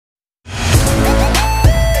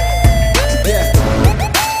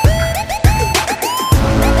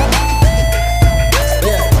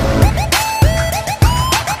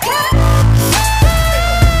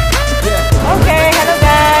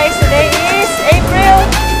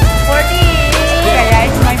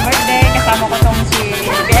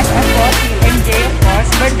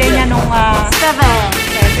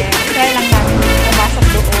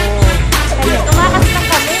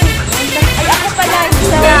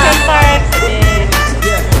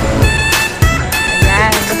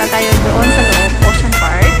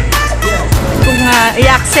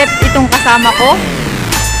except itong kasama ko.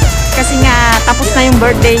 Kasi nga, tapos na yung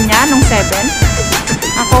birthday niya nung 7.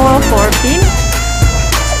 Ako, 14.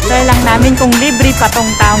 Try lang namin kung libre pa tong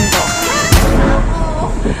taong to.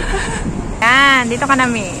 Yan, dito ka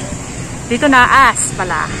namin. Dito na as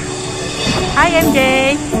pala. Hi,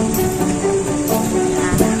 MJ.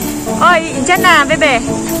 Oy, dyan na, bebe.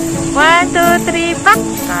 1, 2, 3, pak.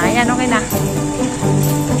 Ayan, okay na.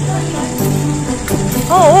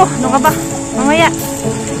 Oo, ano ka ba? Mamaya.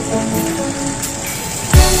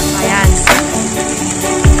 Ayan.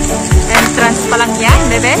 Entrance pa lang yan,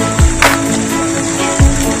 bebe.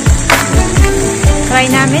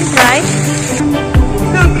 Try namin, try.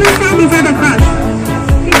 So, please stand before the cross.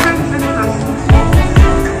 Please stand before the cross.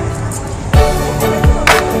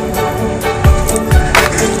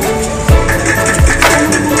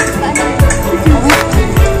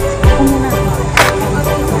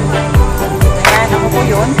 Ayan, ako po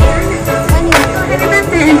yun. Thank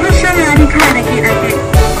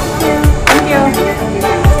you.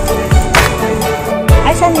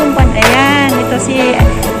 Ay, saan yung pan? Ayan, ito si...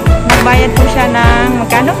 Nagbayad po siya ng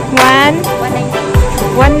magkano?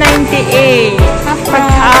 198.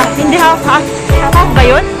 Hindi half ba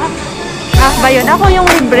yun? Half ba yun? Ako yung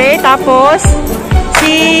libre. Tapos,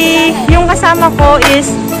 yung kasama ko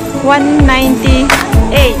is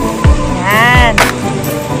 198. Yan.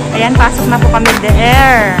 Ayan, pasok na po kami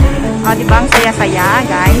there. O, diba? Ang saya-saya,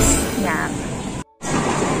 guys. Yan.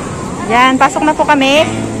 Yan, pasok na po kami.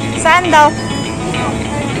 Saan daw?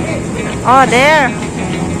 Oh, there.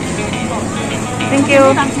 Thank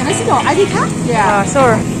you. ID card? Yeah.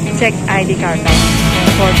 Sir, check ID card. 14.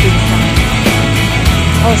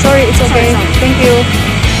 Oh, sorry. It's okay. Sorry. Thank you.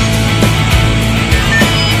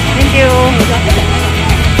 Thank you.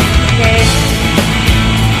 Okay.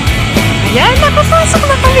 Ayan, nakapasok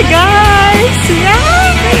na kami, guys. Yeah.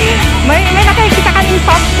 May nakikita kaming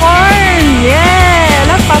popcorn.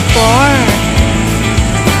 Yeah, love popcorn.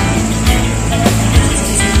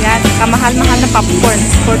 Yan, kamahal-mahal na popcorn.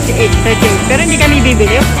 48, 38. Pero hindi kami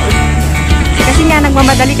bibili, of course. Kasi nga,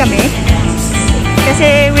 nagmamadali kami.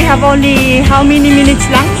 Kasi we have only how many minutes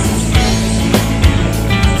lang?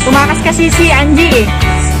 Tumakas kasi si Angie eh.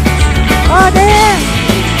 Oh, there!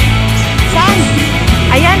 Saan?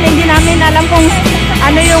 Ayan, hindi namin alam kung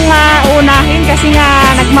ano yung unahin kasi nga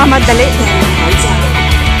nagmamadali.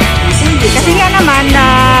 Kasi nga naman,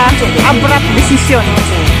 abrupt decision.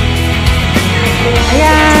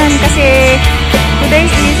 Ayan, kasi today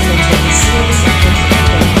is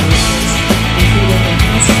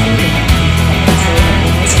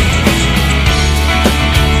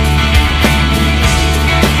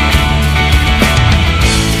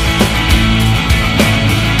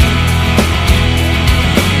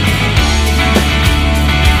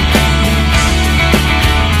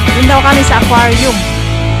yun daw kami sa aquarium.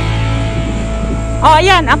 Oh,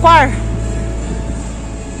 ayan, aquarium.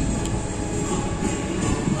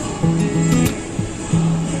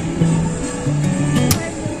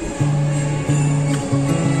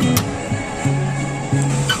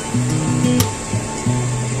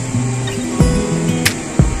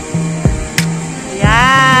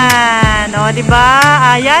 Diba?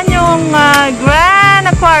 Ayan yung Grand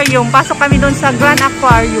Aquarium. Pasok kami doon sa Grand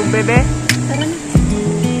Aquarium, bebe. Tara na.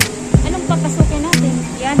 Anong papasukin natin?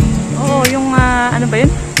 Yan. Oo, yung ano ba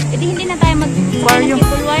yun? E di hindi na tayo Aquarium.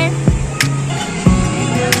 mag-cable wire.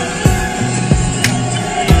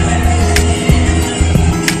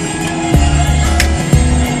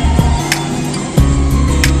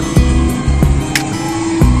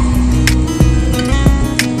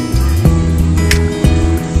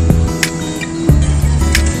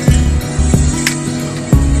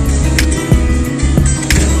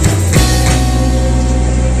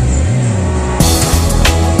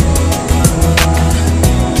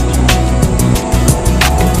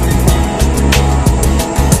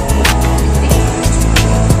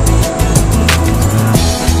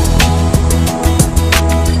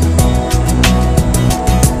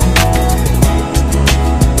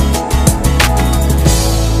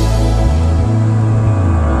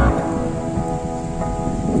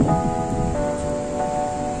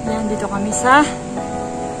 Dito kami sa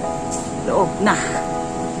loob na.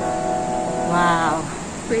 Wow.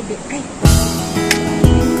 Pwede. Ay.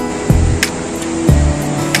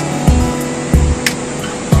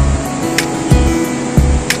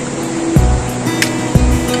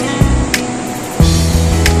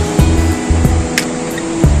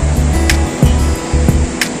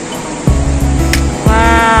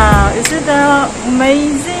 Wow. Is it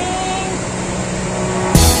amazing?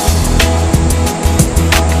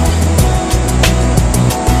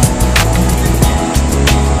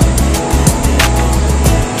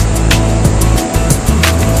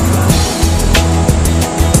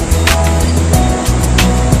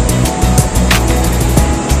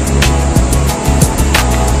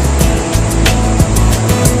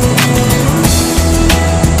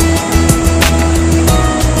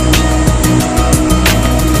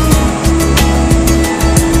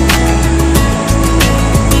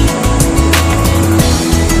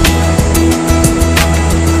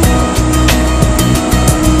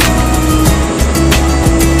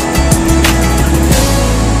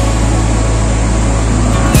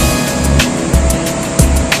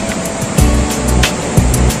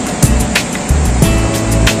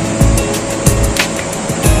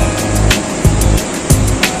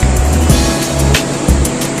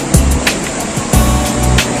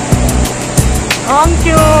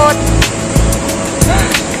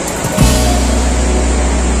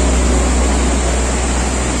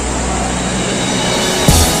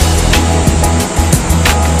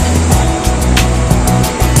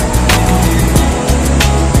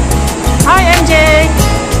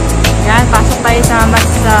 sa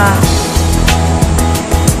Mazda.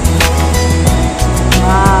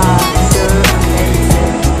 Wow, so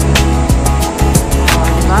amazing. Oh,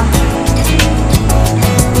 diba?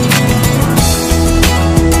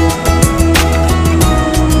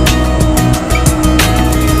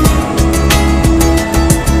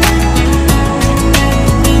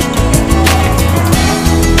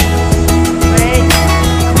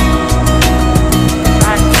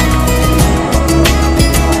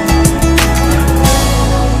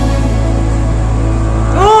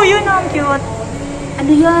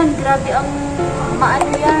 Ano yan? Grabe ang maano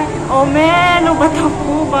yan. Oh, man. Ano ba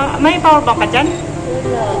ako ba? May power bank ka dyan?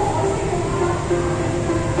 Wala.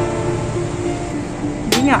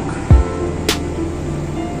 Hindi nga.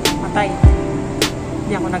 Matay.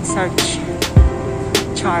 Hindi ako nag-search.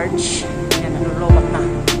 Charge. Yan, nalulobak na.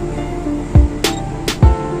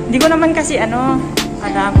 Hindi ko naman kasi alam.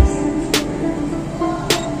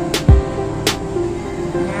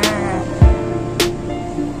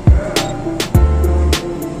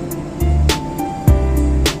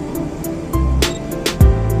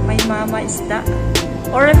 Mama isda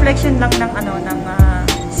or reflection lang ng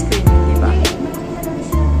screen, di ba?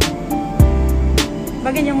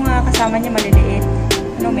 Bagay yung kasama niya maliliit.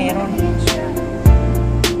 Ano meron?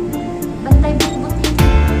 Bantay buti.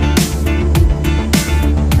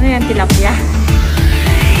 Ano yan, tilapia?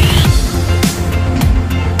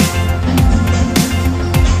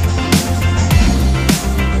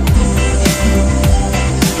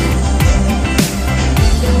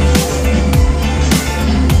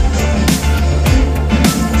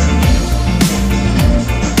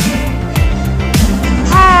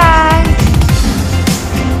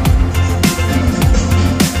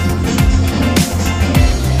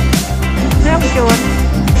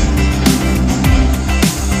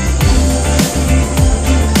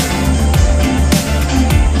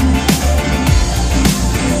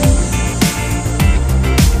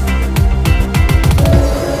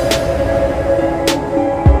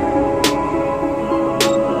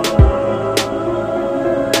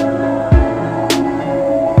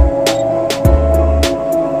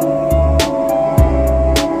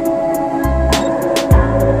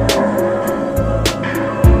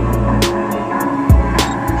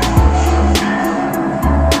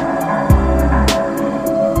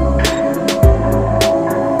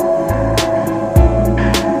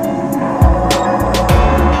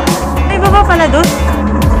 Pala doon?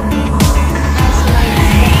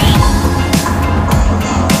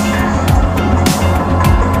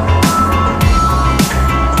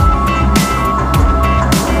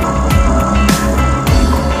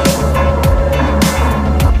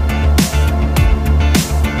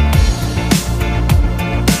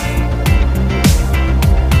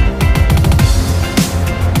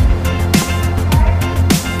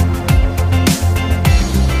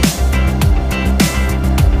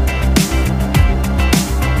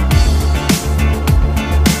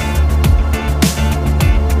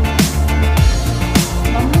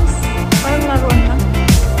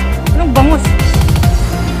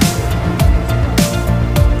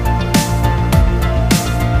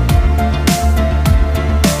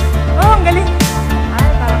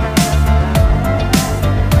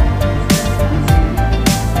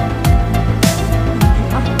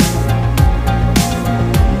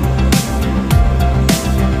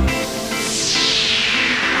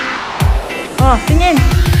 Oh, tingin.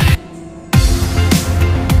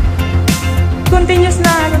 Continuous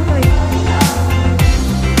na ano to eh.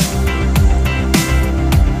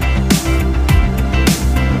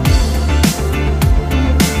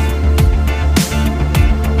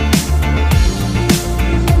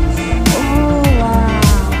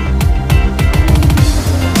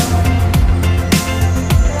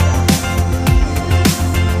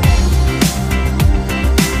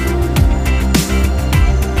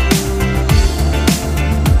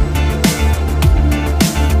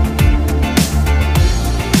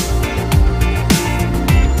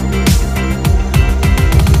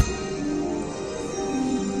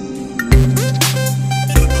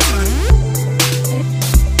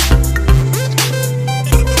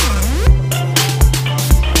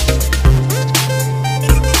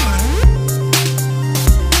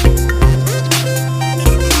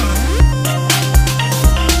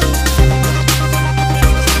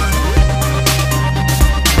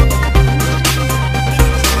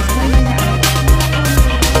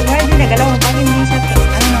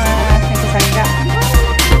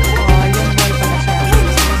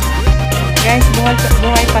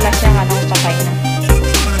 buhay pala siya nung patay na.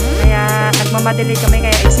 Kaya nagmamadali kami,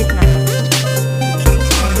 kaya exit na.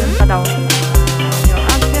 Doon pa daw. Your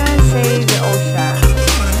action save the ocean.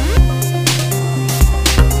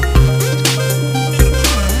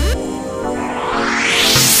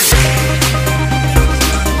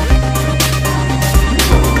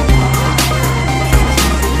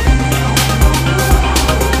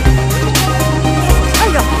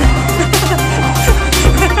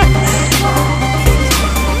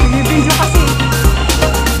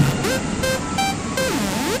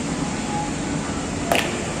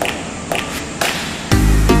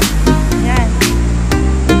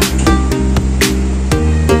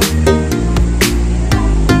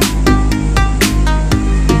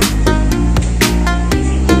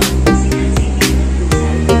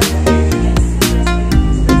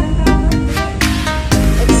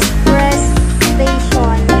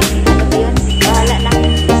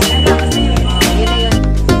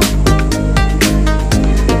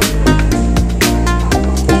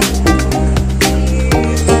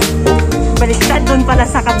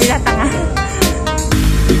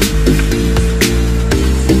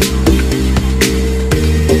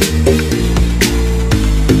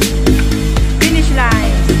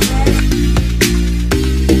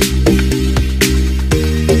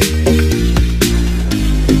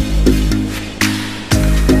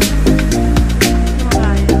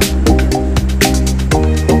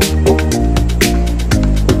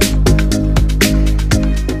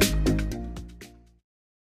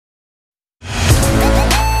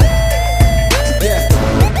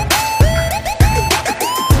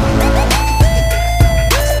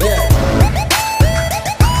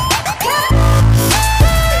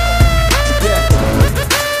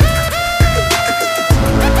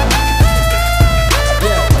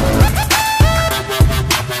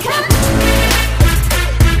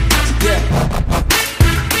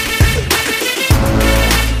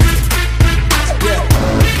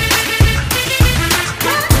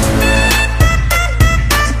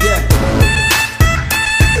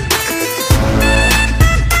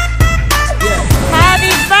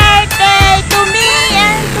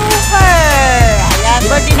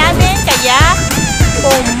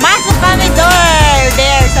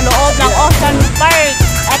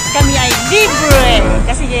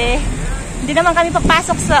 Hindi naman kami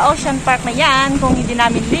papasok sa Ocean Park na yan kung hindi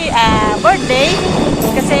namin birthday.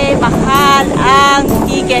 Kasi mahal ang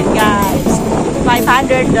ticket, guys.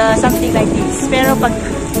 500 something like this. Pero pag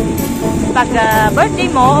birthday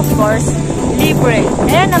mo, of course, libre.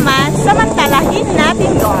 Kaya naman, samantalahin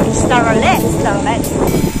natin, guys. Tara,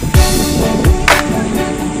 let's.